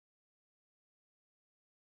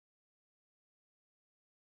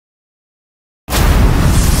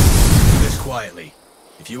quietly.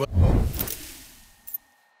 If you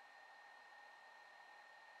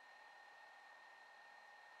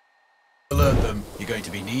alert them, you're going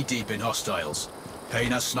to be knee-deep in hostiles.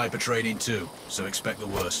 Payne has sniper training too, so expect the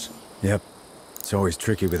worst. Yep. It's always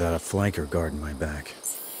tricky without a flanker guarding my back.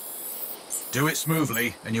 Do it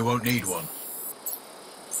smoothly, and you won't need one.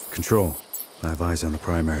 Control. I have eyes on the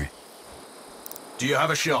primary. Do you have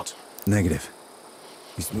a shot? Negative.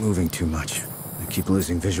 He's moving too much. I keep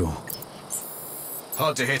losing visual.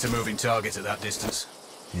 Hard to hit a moving target at that distance.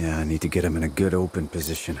 Yeah, I need to get him in a good open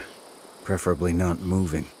position. Preferably not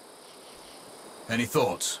moving. Any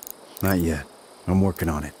thoughts? Not yet. I'm working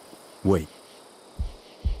on it. Wait.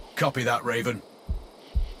 Copy that, Raven.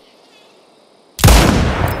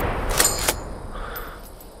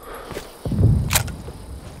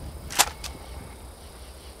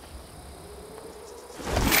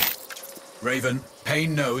 Raven,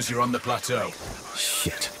 Payne knows you're on the plateau.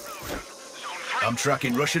 Shit. I'm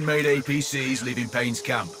tracking Russian-made APCs leaving Payne's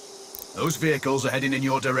camp. Those vehicles are heading in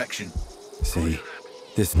your direction. See,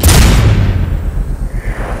 this... This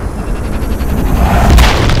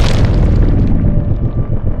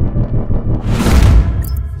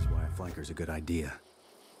is why a flanker's a good idea.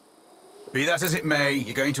 Be that as it may,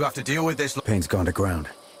 you're going to have to deal with this. Payne's gone to ground.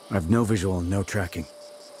 I've no visual and no tracking.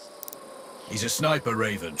 He's a sniper,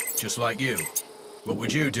 Raven, just like you. What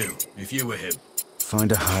would you do if you were him?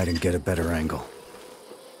 Find a hide and get a better angle.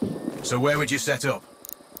 So where would you set up?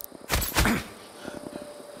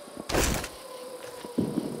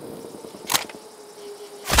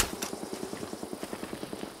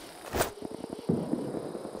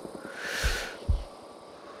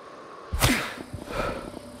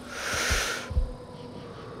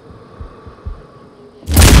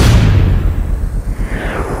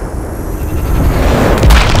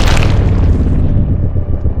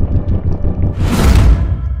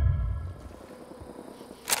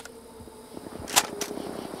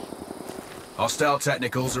 Hostile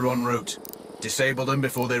technicals are en route. Disable them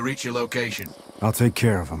before they reach your location. I'll take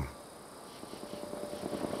care of them.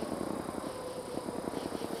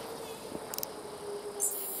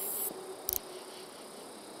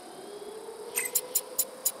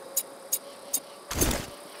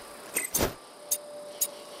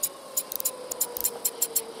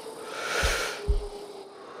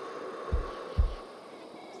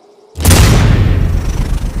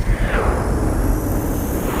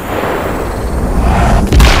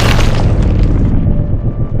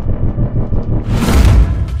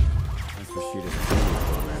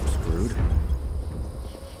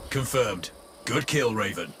 Confirmed. Good kill,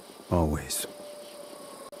 Raven. Always.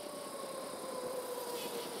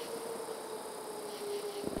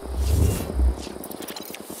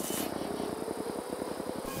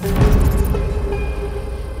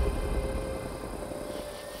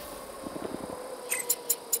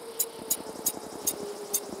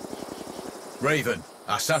 Raven,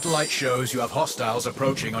 our satellite shows you have hostiles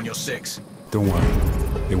approaching on your 6. Don't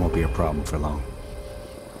worry. It won't be a problem for long.